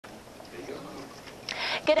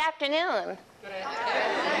Good afternoon.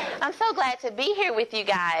 I'm so glad to be here with you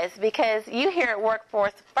guys because you here at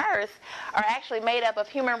Workforce First are actually made up of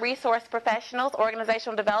human resource professionals,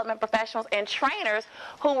 organizational development professionals, and trainers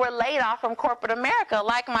who were laid off from corporate America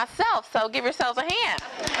like myself. So give yourselves a hand.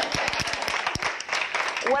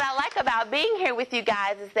 What I like about being here with you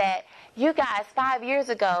guys is that you guys 5 years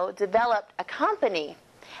ago developed a company.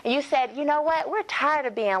 And you said, you know what, we're tired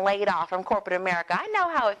of being laid off from corporate America. I know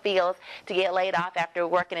how it feels to get laid off after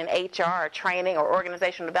working in HR or training or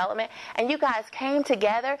organizational development. And you guys came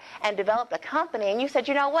together and developed a company. And you said,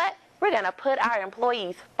 you know what, we're going to put our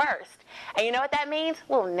employees first. And you know what that means?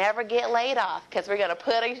 We'll never get laid off because we're going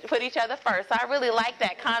to put each other first. So I really like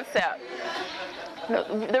that concept.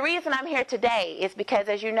 The reason I'm here today is because,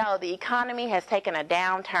 as you know, the economy has taken a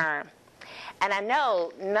downturn. And I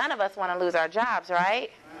know none of us want to lose our jobs, right?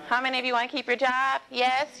 How many of you want to keep your job?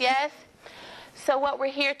 Yes, yes. So what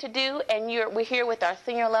we're here to do, and we're here with our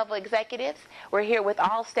senior level executives. We're here with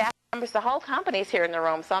all staff members. The whole company's here in the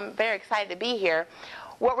room, so I'm very excited to be here.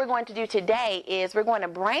 What we're going to do today is we're going to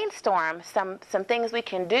brainstorm some things we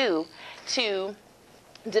can do to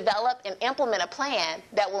develop and implement a plan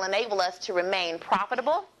that will enable us to remain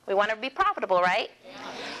profitable. We want to be profitable, right?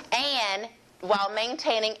 And while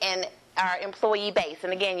maintaining our employee base.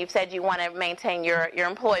 And again, you've said you want to maintain your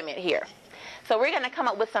employment here. So we're going to come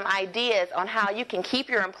up with some ideas on how you can keep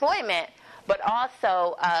your employment, but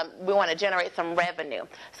also we want to generate some revenue.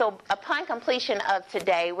 So upon completion of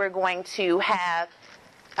today, we're going to have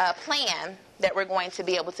a plan that we're going to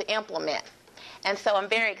be able to implement. And so I'm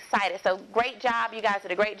very excited. So great job. You guys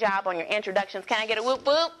did a great job on your introductions. Can I get a whoop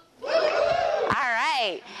whoop? All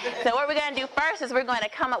right. So what we're going to do first is we're going to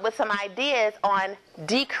come up with some ideas on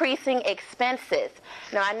decreasing expenses.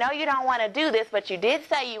 Now, I know you don't want to do this, but you did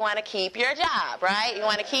say you want to keep your job, right? You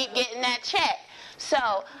want to keep getting that check. So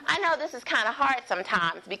I know this is kind of hard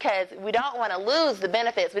sometimes because we don't want to lose the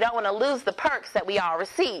benefits. We don't want to lose the perks that we all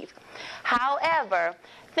receive. However,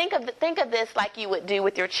 think of this like you would do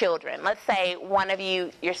with your children. Let's say one of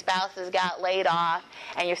you, your spouses got laid off,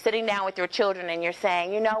 and you're sitting down with your children and you're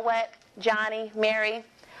saying, you know what, Johnny, Mary,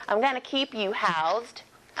 I'm going to keep you housed.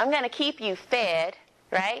 I'm going to keep you fed,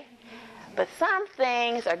 right? But some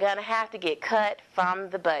things are going to have to get cut from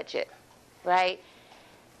the budget, right?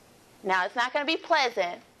 Now, it's not going to be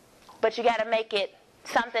pleasant, but you got to make it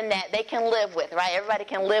something that they can live with, right? Everybody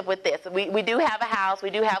can live with this. We do have a house. We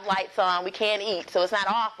do have lights on. We can't eat, so it's not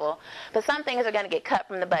awful. But some things are going to get cut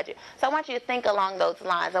from the budget. So I want you to think along those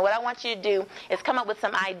lines. And what I want you to do is come up with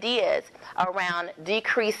some ideas around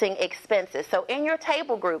decreasing expenses. So in your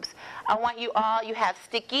table groups, I want you have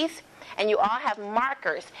stickies, and you all have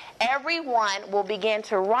markers. Everyone will begin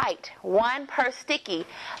to write, one per sticky,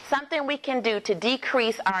 something we can do to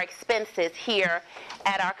decrease our expenses here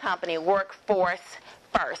at our company, Workforce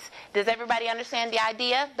First. Does everybody understand the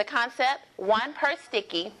idea, the concept? One per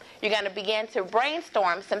sticky. You're going to begin to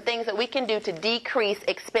brainstorm some things that we can do to decrease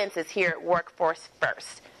expenses here at Workforce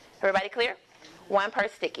First. Everybody clear? One per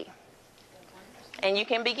sticky. And you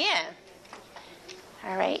can begin.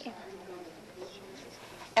 All right.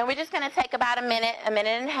 And we're just going to take about a minute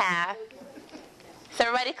and a half. So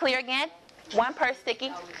everybody clear again? One per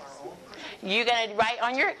sticky. You're going to write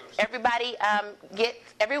on your,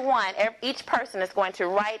 each person is going to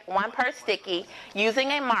write one per sticky using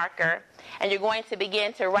a marker, and you're going to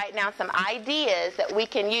begin to write down some ideas that we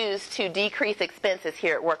can use to decrease expenses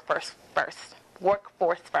here at Workforce First.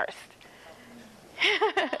 Workforce First.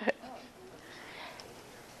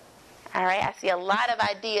 All right, I see a lot of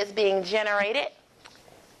ideas being generated.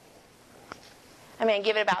 I'm going to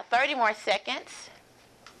give it about 30 more seconds.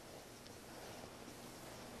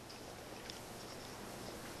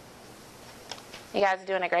 You guys are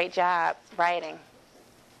doing a great job writing.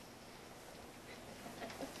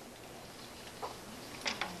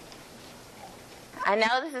 I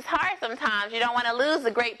know this is hard sometimes. You don't want to lose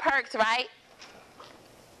the great perks, right?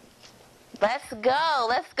 Let's go.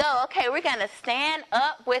 Let's go. Okay, we're going to stand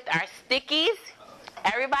up with our stickies.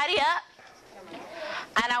 Everybody up.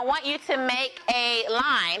 And I want you to make a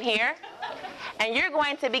line here. And you're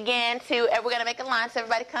going to begin to, we're going to make a line, so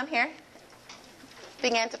everybody come here.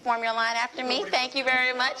 Begin to form your line after me. Thank you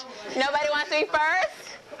very much. Nobody wants to be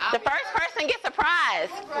first? The first person gets a prize.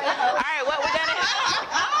 All right, what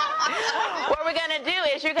we're going to do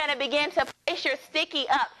is you're going to begin to place your sticky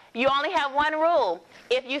up. You only have one rule.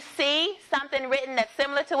 If you see something written that's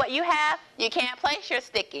similar to what you have, you can't place your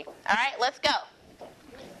sticky. All right, let's go.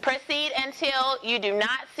 Proceed until you do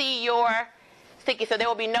not see your sticky. So there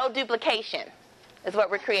will be no duplication, is what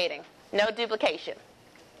we're creating. No duplication.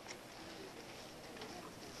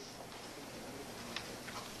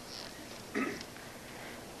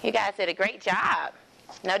 You guys did a great job.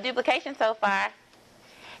 No duplication so far.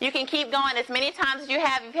 You can keep going as many times as you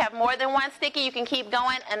have. If you have more than one sticky, you can keep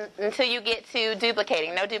going until you get to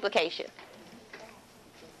duplicating. No duplication.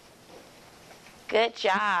 Good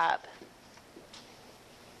job.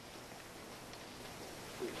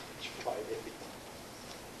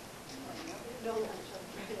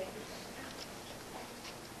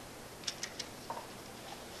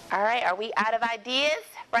 All right, are we out of ideas?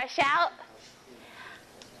 Fresh out?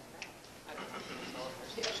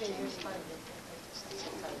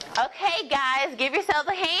 Okay, guys, give yourselves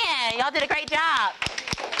a hand. Y'all did a great job.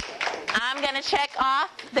 I'm going to check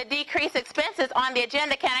off the decreased expenses on the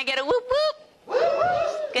agenda. Can I get a whoop whoop?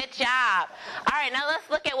 Good job. All right, now let's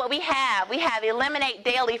look at what we have. We have eliminate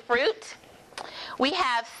daily fruit. We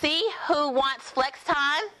have see who wants flex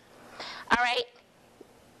time. All right.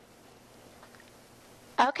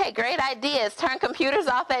 Okay, great ideas. Turn computers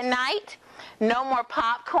off at night. No more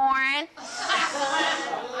popcorn.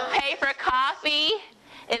 Pay for coffee.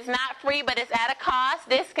 It's not free, but it's at a cost.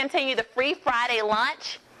 Discontinue the free Friday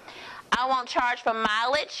lunch. I won't charge for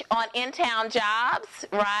mileage on in-town jobs,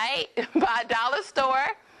 right? Buy dollar store.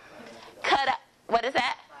 Cut out, what is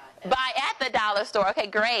that? Buy at the dollar store. Okay,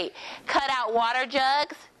 great. Cut out water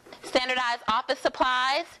jugs. Standardize office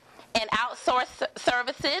supplies. And outsource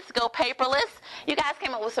services. Go paperless. You guys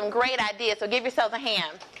came up with some great ideas, so give yourselves a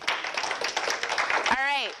hand. All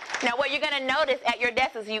right. Now, what you're going to notice at your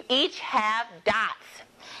desk is you each have dots.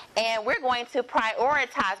 And we're going to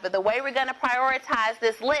prioritize. But the way we're going to prioritize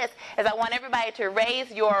this list is I want everybody to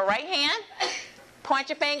raise your right hand, point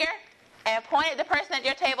your finger, and point at the person at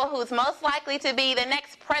your table who's most likely to be the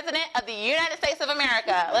next president of the United States of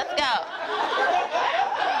America. Let's go.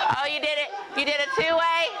 Oh, you did it. You did a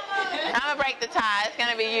two-way? I'm going to break the tie. It's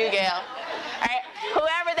going to be you, Gail. All right.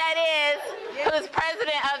 Whoever that is, who's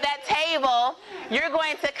president of that table, you're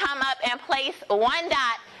going to come up and place one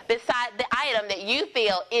dot beside the item that you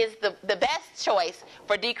feel is the best choice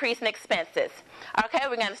for decreasing expenses. Okay,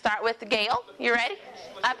 we're going to start with Gail. You ready?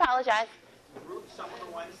 I apologize.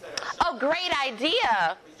 Oh, great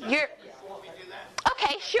idea.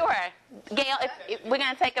 Okay, sure. Gail, if we're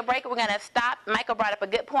going to take a break. We're going to stop. Michael brought up a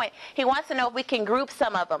good point. He wants to know if we can group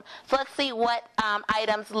some of them. So let's see what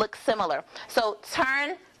items look similar. So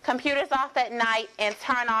turn computers off at night and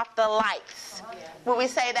turn off the lights. Would we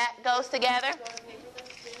say that goes together?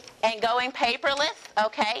 And going paperless,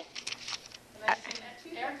 okay. Air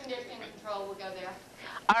conditioning control will go there.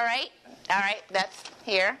 All right, that's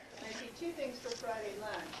here. I see two things for Friday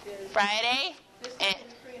lunch. There's Friday. and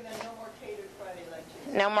free, and then no more catered Friday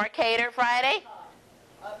lunches. No more catered Friday?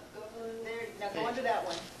 Go there. Now go under that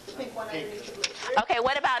one. The pink one underneath the blue. Okay,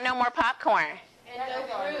 what about no more popcorn? And no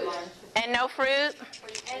fruit. And no fruit?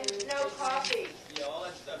 And no coffee.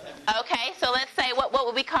 Okay, so let's say, what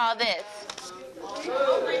would we call this?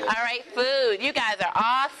 All right, food. You guys are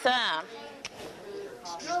awesome.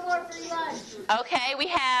 No more free lunch. Okay, we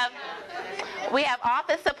have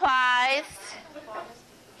office supplies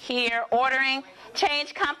here, ordering,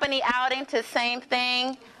 change company outing to same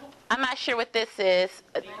thing. I'm not sure what this is.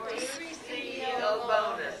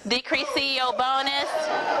 Decrease CEO bonus.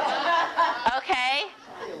 Okay.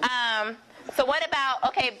 So what about,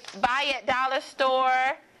 okay, buy at dollar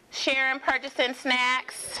store, share and purchasing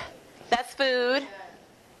snacks. That's food,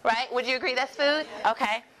 right? Would you agree that's food?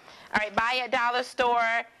 Okay. All right, buy at dollar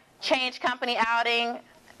store, change company outing.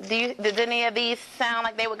 Does any of these sound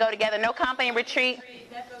like they would go together? No company retreat?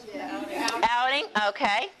 Outing,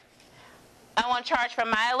 okay. I want to charge for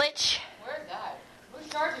mileage. Where's that? Who's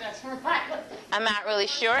charging us for mileage? I'm not really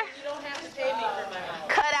sure. You don't have to pay me for my lunch.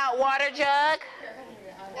 Cut out water jug.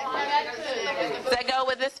 Does that go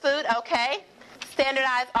with this food? Okay.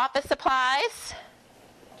 Standardized office supplies.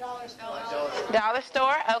 Dollar store. Dollar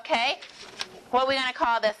store, okay. What are we going to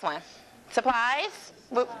call this one? Supplies?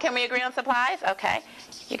 Can we agree on supplies? Okay.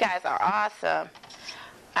 You guys are awesome.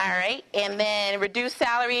 All right. And then reduce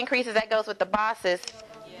salary increases. That goes with the bosses.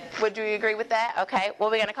 Would you agree with that? Okay. What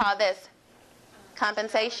are we going to call this?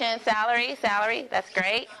 Compensation, salary. That's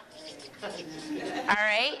great. All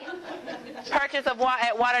right. Purchase of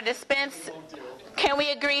water dispense. Can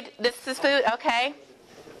we agree this is food? Okay.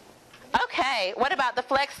 Okay. What about the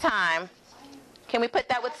flex time? Can we put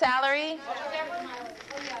that with salary?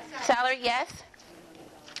 Salary, yes.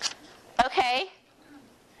 Okay.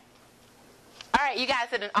 All right, you guys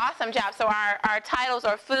did an awesome job. So our titles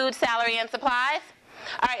are food, salary, and supplies.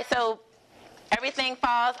 All right, so everything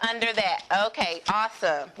falls under that. Okay,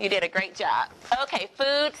 awesome. You did a great job. Okay,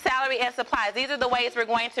 food, salary, and supplies. These are the ways we're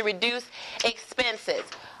going to reduce expenses.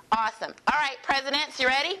 Awesome. All right, presidents, you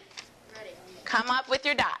ready? Ready. Come up with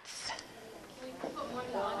your dots.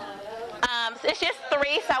 It's just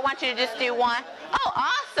 3, so I want you to just do 1. Oh,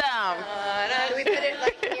 awesome. Do we put it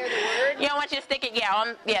like near the word? You don't want you to stick it?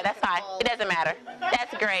 Yeah, yeah, that's fine. It doesn't matter.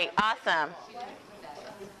 That's great. Awesome.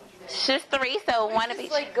 It's just 3, so 1 of each.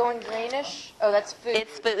 It's like going greenish. Oh, that's food.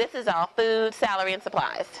 It's food. This is all food, salary, and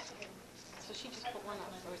supplies. So she just put 1 on.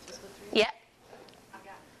 Are we supposed to put 3? Yep.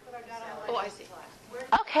 Oh, I see.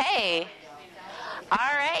 Okay. All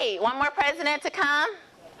right. One more president to come.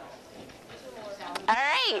 All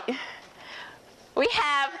right. We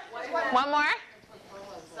have one more.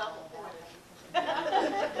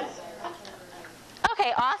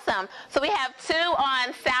 Okay, awesome. So we have 2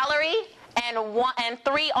 on salary and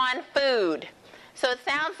 3 on food. So it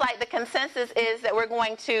sounds like the consensus is that we're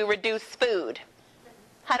going to reduce food.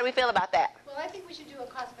 How do we feel about that? Well, I think we should do a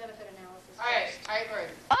cost-benefit analysis. All right, I agree.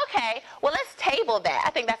 Okay, well, let's table that. I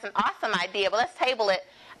think that's an awesome idea, but let's table it.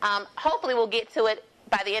 Hopefully we'll get to it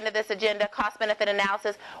by the end of this agenda, cost-benefit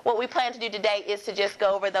analysis. What we plan to do today is to just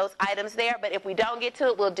go over those items there, but if we don't get to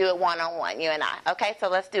it, we'll do it one-on-one, you and I. Okay, so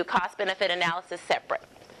let's do cost-benefit analysis separate.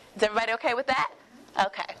 Is everybody okay with that?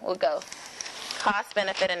 Okay, we'll go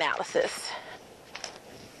cost-benefit analysis.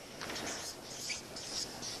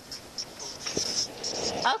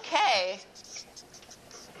 Okay.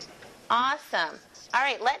 Awesome. All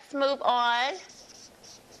right, let's move on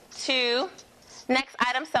to next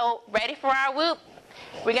item. So ready for our whoop?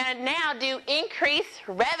 We're going to now do increase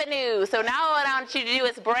revenue. So now what I want you to do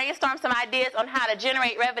is brainstorm some ideas on how to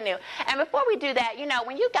generate revenue. And before we do that, you know,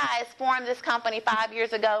 when you guys formed this company 5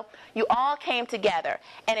 years ago, you all came together.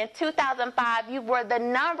 And in 2005, you were the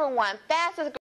 #1 fastest